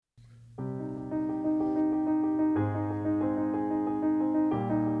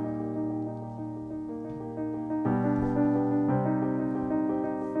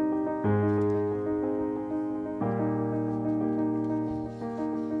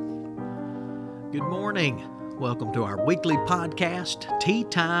Good morning. Welcome to our weekly podcast, Tea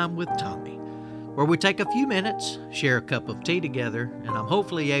Time with Tommy, where we take a few minutes, share a cup of tea together, and I'm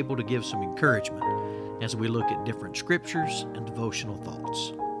hopefully able to give some encouragement as we look at different scriptures and devotional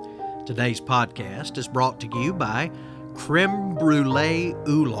thoughts. Today's podcast is brought to you by Creme Brulee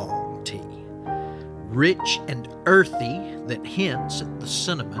Oolong Tea. Rich and earthy that hints at the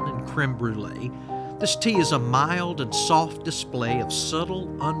cinnamon and creme brulee, this tea is a mild and soft display of subtle,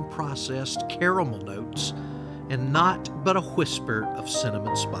 unprocessed caramel notes and not but a whisper of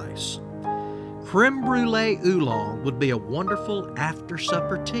cinnamon spice. Creme Brulee Oolong would be a wonderful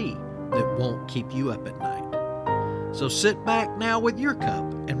after-supper tea that won't keep you up at night. So sit back now with your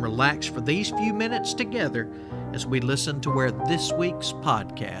cup and relax for these few minutes together as we listen to where this week's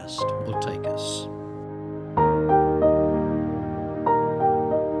podcast will take us.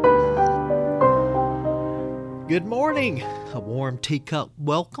 Good morning. A warm teacup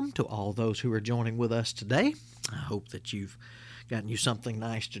welcome to all those who are joining with us today. I hope that you've gotten you something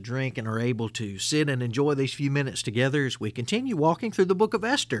nice to drink and are able to sit and enjoy these few minutes together as we continue walking through the book of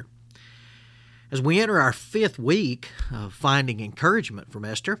Esther. As we enter our fifth week of finding encouragement from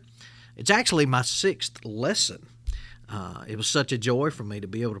Esther, it's actually my sixth lesson. It was such a joy for me to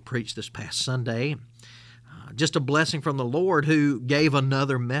be able to preach this past Sunday. Just a blessing from the Lord who gave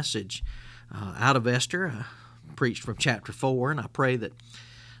another message out of Esther. Preached from chapter 4, and I pray that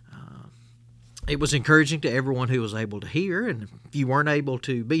it was encouraging to everyone who was able to hear. And if you weren't able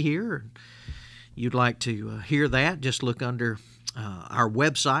to be here, and you'd like to hear that, just look under our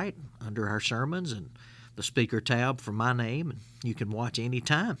website, under our sermons, and the speaker tab for my name, and you can watch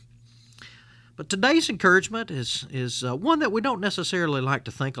anytime. But today's encouragement is one that we don't necessarily like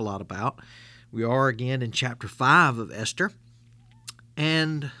to think a lot about. We are again in chapter 5 of Esther,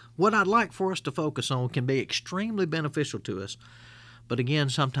 and what I'd like for us to focus on can be extremely beneficial to us, but again,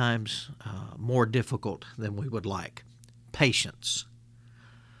 sometimes more difficult than we would like. Patience.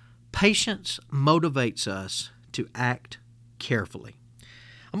 Patience motivates us to act carefully.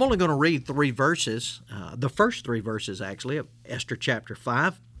 I'm only going to read three verses, the first three verses actually, of Esther chapter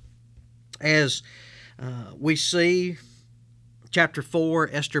 5. As we see, chapter 4,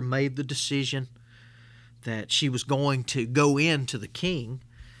 Esther made the decision that she was going to go in to the king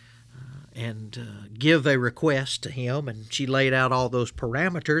and give a request to him, and she laid out all those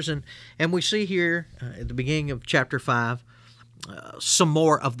parameters, and we see here at the beginning of chapter 5 some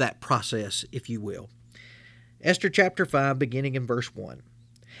more of that process, if you will. Esther chapter 5, beginning in verse 1.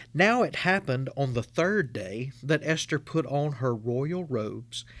 Now it happened on the third day that Esther put on her royal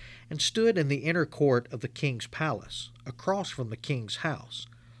robes and stood in the inner court of the king's palace, across from the king's house,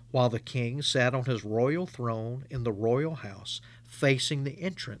 while the king sat on his royal throne in the royal house, facing the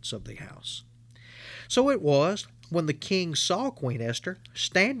entrance of the house. So it was, when the king saw Queen Esther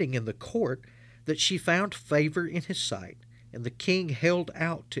standing in the court, that she found favor in his sight, and the king held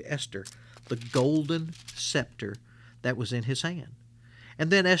out to Esther the golden scepter that was in his hand.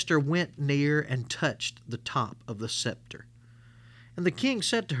 And then Esther went near and touched the top of the scepter. And the king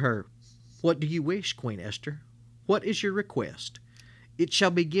said to her, "What do you wish, Queen Esther? What is your request? It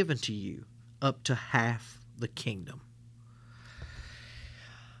shall be given to you, up to half the kingdom."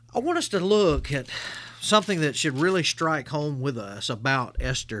 I want us to look at something that should really strike home with us about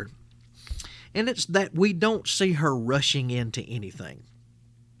Esther, and it's that we don't see her rushing into anything.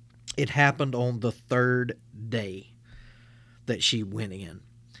 It happened on the third day that she went in.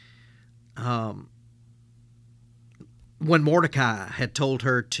 When Mordecai had told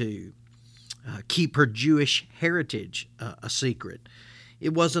her to keep her Jewish heritage a secret,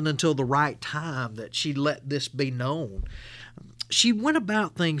 it wasn't until the right time that she let this be known. She went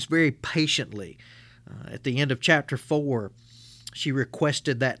about things very patiently. At the end of chapter 4, she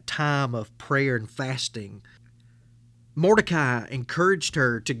requested that time of prayer and fasting. Mordecai encouraged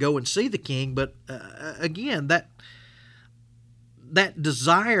her to go and see the king, but again, that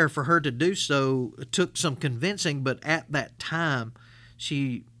desire for her to do so took some convincing, but at that time,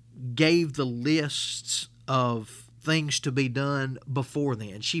 she gave the lists of things to be done before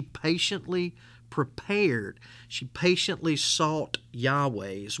then. She patiently prepared. She patiently sought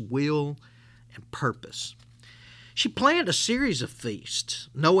Yahweh's will and purpose. She planned a series of feasts,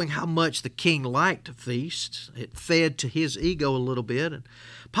 knowing how much the king liked feasts. It fed to his ego a little bit, and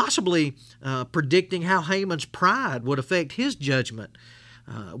possibly predicting how Haman's pride would affect his judgment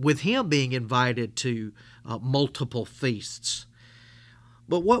with him being invited to multiple feasts.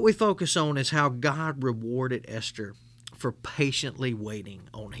 But what we focus on is how God rewarded Esther for patiently waiting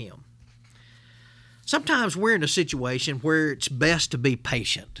on him. Sometimes we're in a situation where it's best to be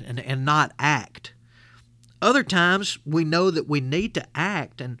patient and not act. Other times we know that we need to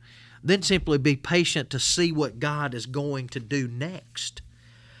act, and then simply be patient to see what God is going to do next.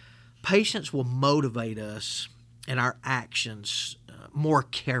 Patience will motivate us in our actions more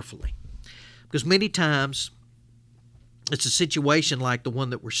carefully. Because many times it's a situation like the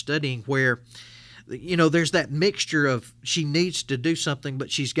one that we're studying where, there's that mixture of she needs to do something,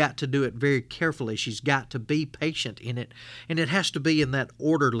 but she's got to do it very carefully. She's got to be patient in it, and it has to be in that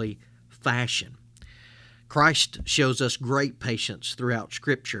orderly fashion. Christ shows us great patience throughout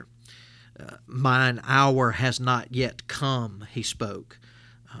Scripture. Mine hour has not yet come, he spoke.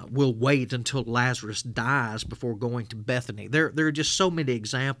 We'll wait until Lazarus dies before going to Bethany. There are just so many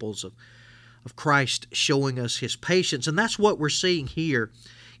examples of Christ showing us his patience, and that's what we're seeing here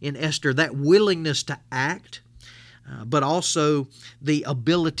in Esther, that willingness to act, but also the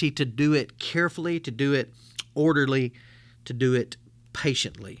ability to do it carefully, to do it orderly, to do it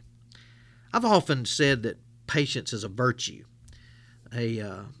patiently. I've often said that patience is a virtue.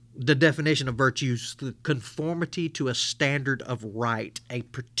 The definition of virtue is the conformity to a standard of right, a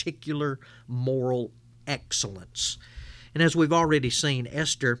particular moral excellence. And as we've already seen,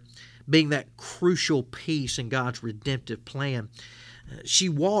 Esther, being that crucial piece in God's redemptive plan, she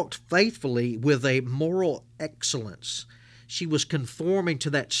walked faithfully with a moral excellence. She was conforming to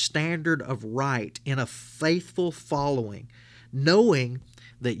that standard of right in a faithful following, knowing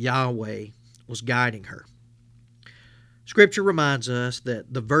that Yahweh was guiding her. Scripture reminds us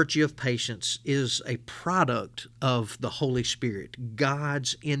that the virtue of patience is a product of the Holy Spirit,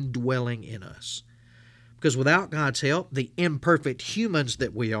 God's indwelling in us. Because without God's help, the imperfect humans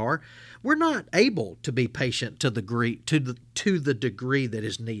that we are, we're not able to be patient to the degree that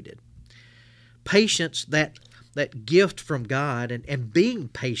is needed. Patience, that gift from God, and being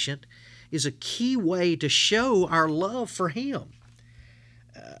patient is a key way to show our love for Him.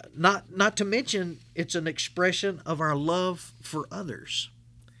 Not to mention, it's an expression of our love for others.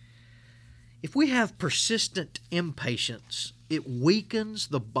 If we have persistent impatience, it weakens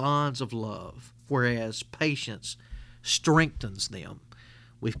the bonds of love, whereas patience strengthens them.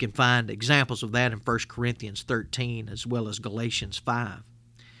 We can find examples of that in 1 Corinthians 13 as well as Galatians 5.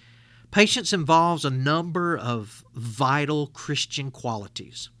 Patience involves a number of vital Christian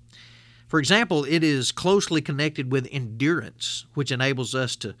qualities. For example, it is closely connected with endurance, which enables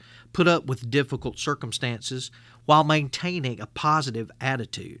us to put up with difficult circumstances while maintaining a positive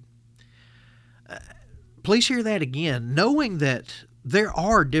attitude. Please hear that again. Knowing that there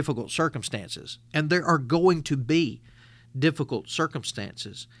are difficult circumstances, and there are going to be difficult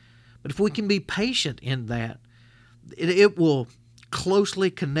circumstances. But if we can be patient in that, it will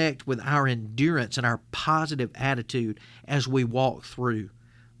closely connect with our endurance and our positive attitude as we walk through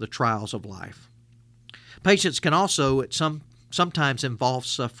the trials of life. Patience can also sometimes involve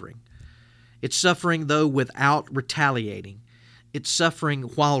suffering. It's suffering, though, without retaliating. It's suffering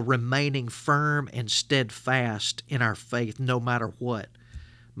while remaining firm and steadfast in our faith, no matter what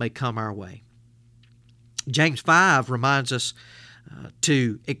may come our way. James 5 reminds us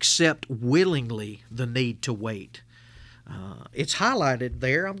to accept willingly the need to wait. It's highlighted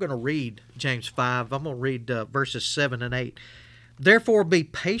there. I'm going to read James 5. I'm going to read verses 7 and 8. Therefore be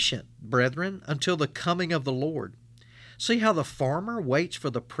patient, brethren, until the coming of the Lord. See how the farmer waits for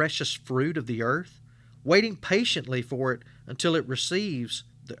the precious fruit of the earth, waiting patiently for it until it receives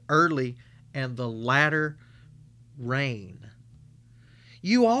the early and the latter rain.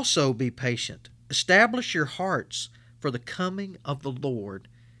 You also be patient. Establish your hearts, for the coming of the Lord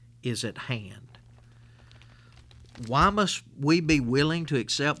is at hand. Why must we be willing to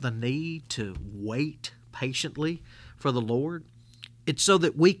accept the need to wait patiently for the Lord? It's so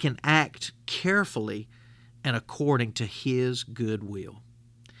that we can act carefully and according to His good will.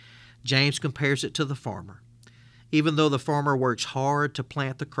 James compares it to the farmer. Even though the farmer works hard to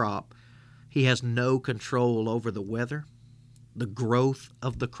plant the crop, he has no control over the weather, the growth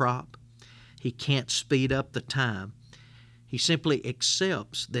of the crop. He can't speed up the time. He simply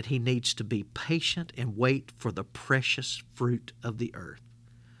accepts that he needs to be patient and wait for the precious fruit of the earth.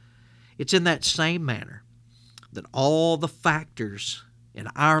 It's in that same manner that all the factors in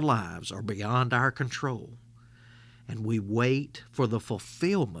our lives are beyond our control, and we wait for the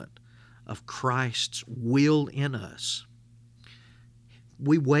fulfillment of Christ's will in us.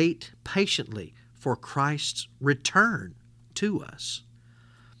 We wait patiently for Christ's return to us.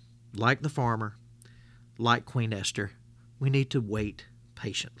 Like the farmer, like Queen Esther, we need to wait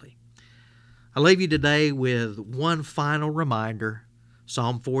patiently. I leave you today with one final reminder,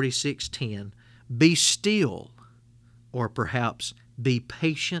 Psalm 46:10, be still, or perhaps be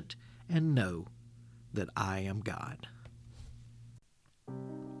patient and know that I am God.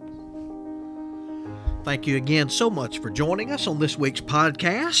 Thank you again so much for joining us on this week's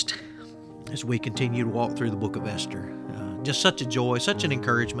podcast. as we continue to walk through the book of Esther. Just such a joy, such an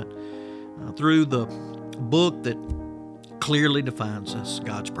encouragement through the book that clearly defines us,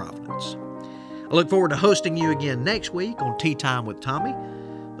 God's providence. I look forward to hosting you again next week on Tea Time with Tommy.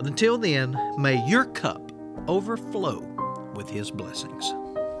 But until then, may your cup overflow with His blessings.